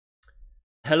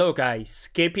Hello guys,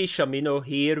 KP Shamino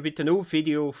here with a new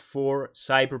video for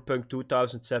Cyberpunk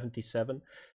 2077.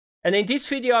 And in this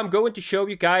video I'm going to show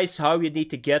you guys how you need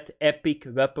to get epic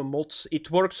weapon mods.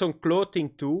 It works on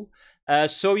clothing too,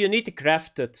 so you need to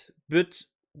craft it. But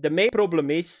the main problem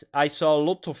is, I saw a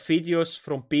lot of videos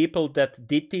from people that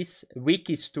did this,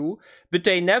 wikis too, but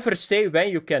they never say when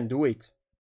you can do it.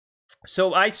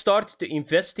 So I started to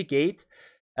investigate.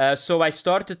 So I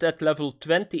started at level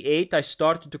 28, I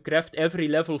started to craft every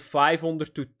level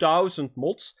 500 to 1000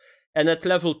 mods, and at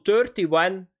level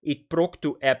 31 it proc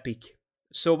to epic.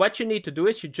 So what you need to do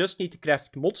is you just need to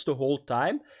craft mods the whole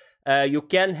time. You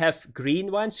can have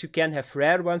green ones, you can have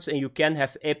rare ones, and you can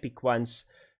have epic ones.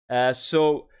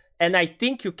 And I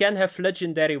think you can have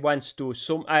legendary ones too.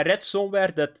 I read somewhere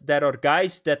that there are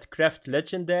guys that craft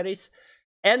legendaries,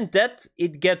 and that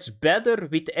it gets better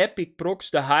with epic procs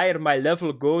the higher my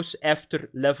level goes after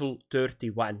level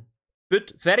 31.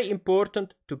 But very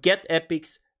important, to get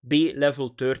epics, be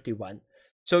level 31.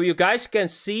 So you guys can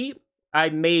see I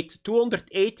made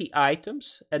 280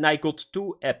 items and I got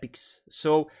 2 epics.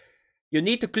 So you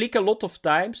need to click a lot of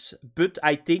times, but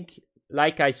I think,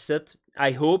 like I said,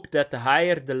 I hope that the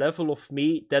higher the level of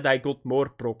me, that I got more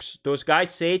procs. Those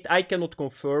guys say it, I cannot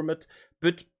confirm it,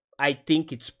 but I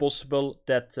think it's possible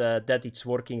that that it's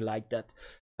working like that.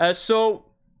 So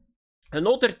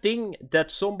another thing that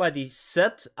somebody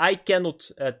said, I cannot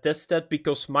test that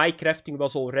because my crafting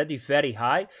was already very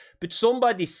high, but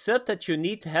somebody said that you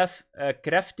need to have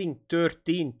crafting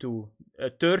 13 too,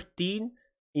 13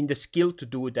 in the skill to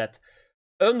do that.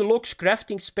 Unlocks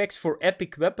crafting specs for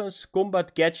epic weapons,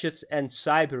 combat gadgets, and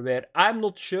cyberware. I'm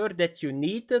not sure that you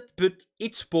need it, but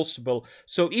it's possible.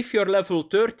 So if you're level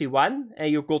 31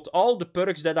 and you got all the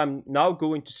perks that I'm now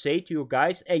going to say to you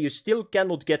guys, and you still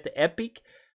cannot get the epic,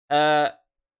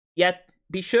 yet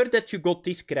be sure that you got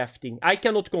this crafting. I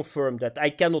cannot confirm that.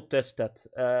 I cannot test that.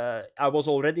 I was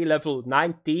already level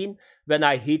 19 when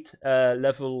I hit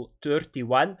level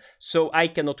 31, so I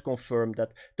cannot confirm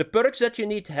that. The perks that you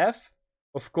need to have,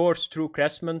 of course, True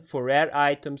Craftsman for rare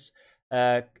items,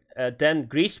 then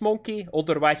Grease Monkey,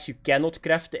 otherwise you cannot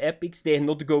craft the epics, they're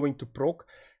not going to proc.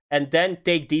 And then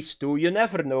take these two, you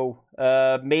never know.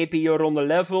 Maybe you're on a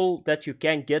level that you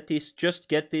can get this, just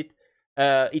get it.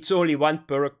 It's only 1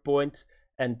 perk point,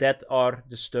 and that are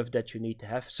the stuff that you need to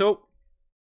have. So,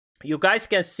 you guys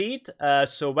can see it.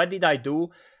 So what did I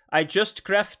do? I just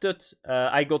crafted,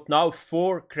 I got now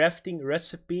 4 crafting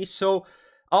recipes. So,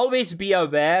 always be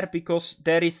aware, because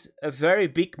there is a very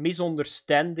big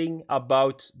misunderstanding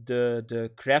about the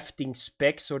crafting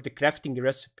specs or the crafting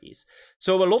recipes.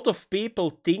 So a lot of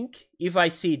people think, if I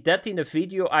see that in a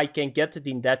video, I can get it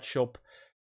in that shop.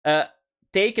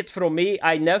 Take it from me,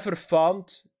 I never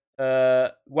found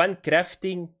one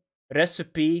crafting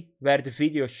recipe where the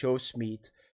video shows me it.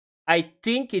 I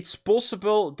think it's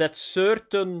possible that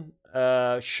certain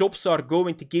shops are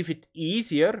going to give it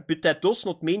easier, but that does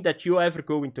not mean that you're ever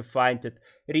going to find it.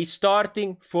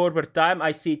 Restarting, forward time,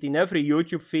 I see it in every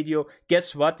YouTube video.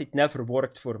 Guess what? It never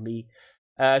worked for me.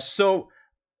 So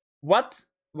what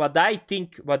I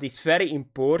think, what is very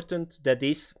important, that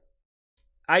is,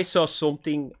 I saw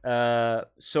something.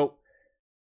 So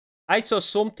I saw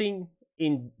something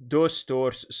in those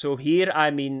stores. So here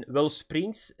I'm in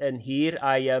Wellsprings, and here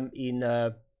I am in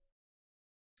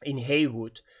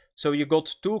Haywood. So you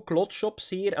got 2 cloth shops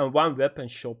here and 1 weapon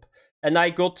shop. And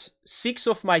I got 6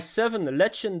 of my 7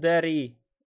 legendary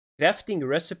crafting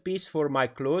recipes for my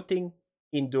clothing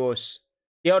in those.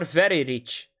 They are very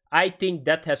rich. I think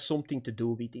that has something to do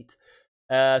with it.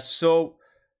 So,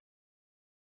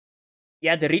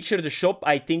 yeah, the richer the shop,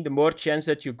 I think the more chance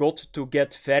that you got to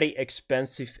get very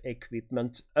expensive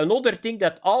equipment. Another thing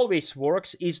that always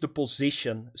works is the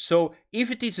position. So if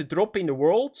it is a drop in the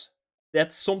world,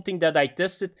 that's something that I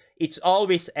tested, it's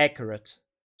always accurate.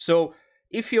 So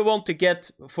if you want to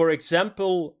get, for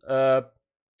example,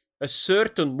 a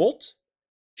certain mod,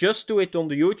 just do it on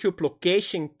the YouTube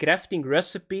location crafting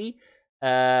recipe,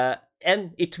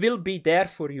 and it will be there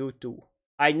for you too.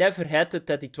 I never had it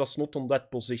that it was not on that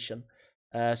position.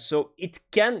 So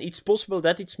it's possible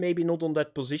that it's maybe not on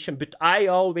that position, but I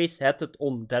always had it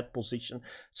on that position.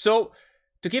 So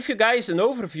to give you guys an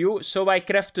overview, so I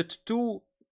crafted 2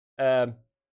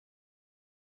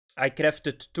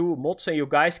 mods, and you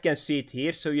guys can see it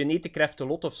here. So you need to craft a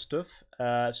lot of stuff.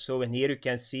 So in here you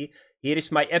can see, here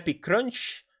is my epic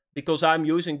crunch, because I'm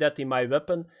using that in my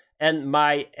weapon, and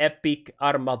my epic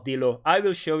armadillo. I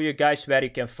will show you guys where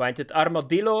you can find it.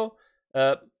 Armadillo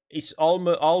is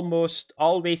almost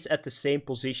always at the same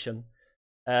position.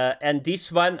 And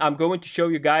this one, I'm going to show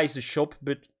you guys the shop,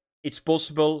 but it's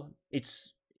possible,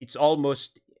 it's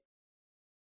almost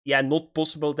yeah, not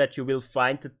possible that you will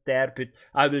find it there, but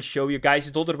I will show you guys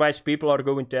it. Otherwise, people are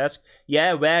going to ask,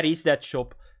 yeah, where is that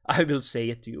shop? I will say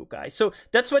it to you guys. So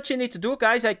that's what you need to do,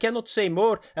 guys. I cannot say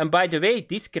more. And by the way,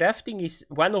 this crafting is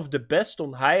one of the best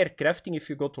on higher crafting if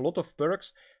you got a lot of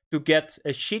perks to get a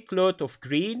shitload of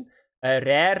green,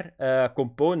 rare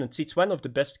components. It's one of the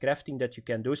best crafting that you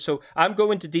can do. So I'm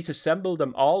going to disassemble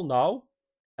them all now.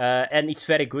 And it's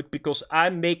very good because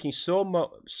I'm making so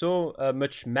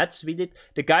much mats with it.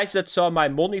 The guys that saw my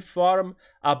money farm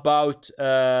about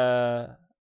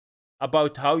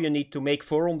how you need to make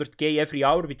 400k every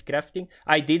hour with crafting,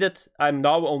 I did it. I'm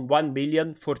now on 1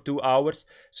 million for 2 hours.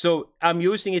 So I'm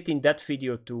using it in that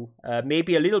video too.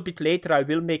 Maybe a little bit later I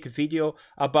will make a video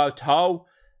about how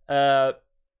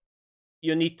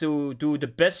you need to do the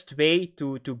best way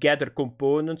to gather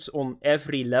components on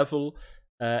every level.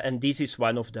 And this is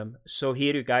one of them. So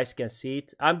here you guys can see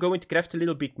it. I'm going to craft a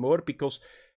little bit more because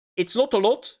it's not a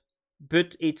lot,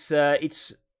 but it's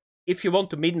if you want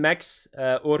to min-max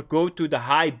or go to the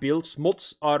high builds,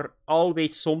 mods are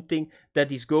always something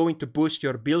that is going to boost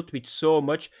your build with so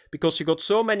much because you got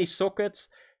so many sockets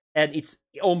and it's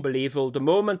unbelievable. The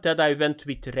moment that I went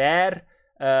with rare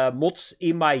mods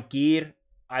in my gear,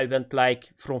 I went like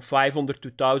from 500 to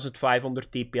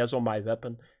 1500 TPS on my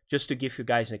weapon, just to give you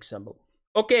guys an example.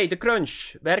 Okay, the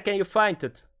crunch. Where can you find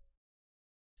it?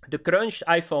 The crunch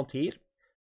I found here.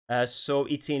 So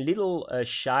it's in Little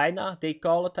China, they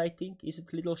call it, I think. Is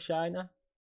it Little China?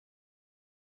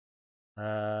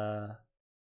 Yeah,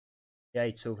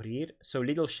 it's over here. So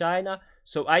Little China.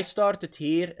 So I started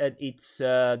here and it's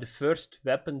the first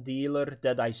weapon dealer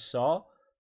that I saw.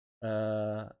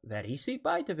 Where is he,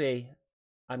 by the way?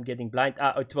 I'm getting blind.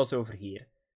 Ah, it was over here.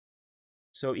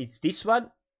 So it's this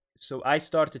one. So I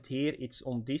started here, it's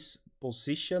on this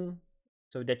position,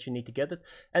 so that you need to get it.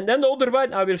 And then the other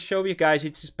one, I will show you guys,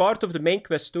 it's part of the main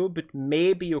quest too, but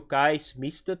maybe you guys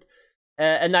missed it.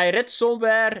 And I read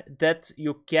somewhere that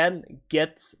you can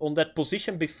get on that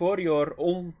position before you're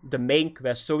on the main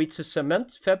quest. So it's a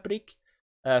cement fabric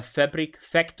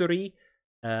factory.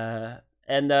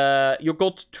 And you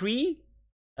got 3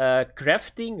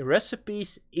 crafting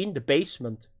recipes in the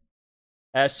basement.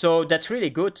 So that's really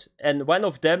good, and one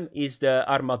of them is the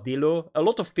Armadillo. A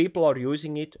lot of people are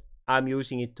using it. I'm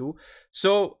using it too.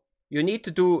 So you need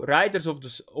to do Riders of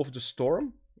the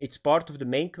Storm. It's part of the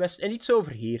main quest, and it's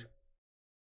over here.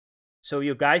 So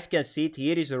you guys can see it.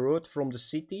 Here is a road from the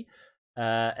city,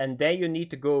 and then you need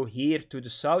to go here to the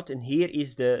south, and here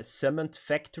is the cement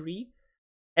factory.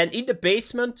 And in the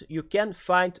basement you can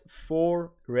find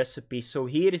 4 recipes. So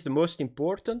here is the most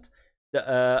important,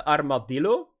 the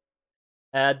Armadillo.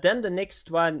 Then the next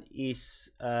one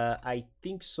is, I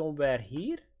think, somewhere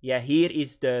here. Yeah, here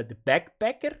is the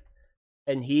backpacker.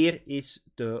 And here is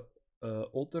the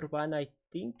other one, I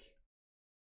think.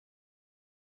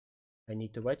 I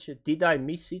need to watch it. Did I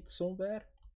miss it somewhere?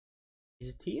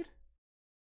 Is it here?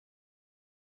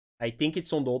 I think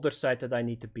it's on the other side that I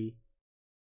need to be.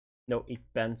 No, it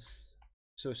depends.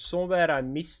 So somewhere I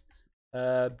missed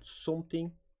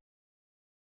something.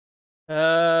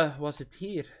 Was it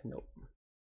here? No.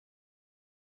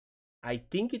 I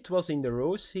think it was in the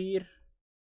rows here.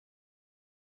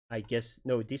 I guess,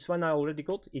 no, this one I already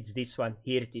got. It's this one.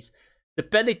 Here it is. The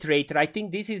Penetrator. I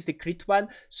think this is the crit one.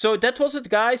 So that was it,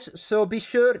 guys. So be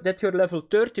sure that you're level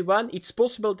 31. It's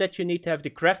possible that you need to have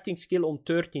the crafting skill on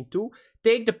 13 too.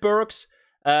 Take the perks.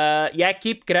 Yeah,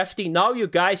 keep crafting. Now you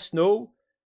guys know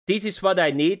this is what I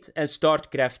need and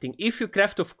start crafting. If you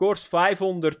craft, of course,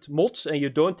 500 mods and you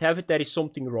don't have it, there is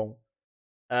something wrong.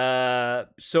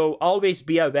 So always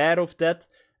be aware of that.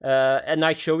 And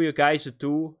I show you guys the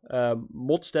 2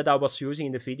 mods that I was using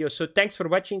in the video. So thanks for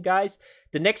watching, guys.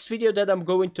 The next video that I'm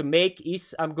going to make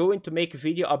is I'm going to make a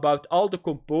video about all the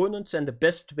components and the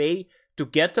best way to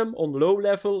get them on low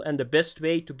level and the best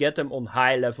way to get them on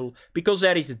high level, because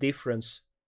there is a difference.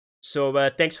 So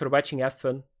thanks for watching. Have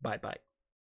fun. Bye bye.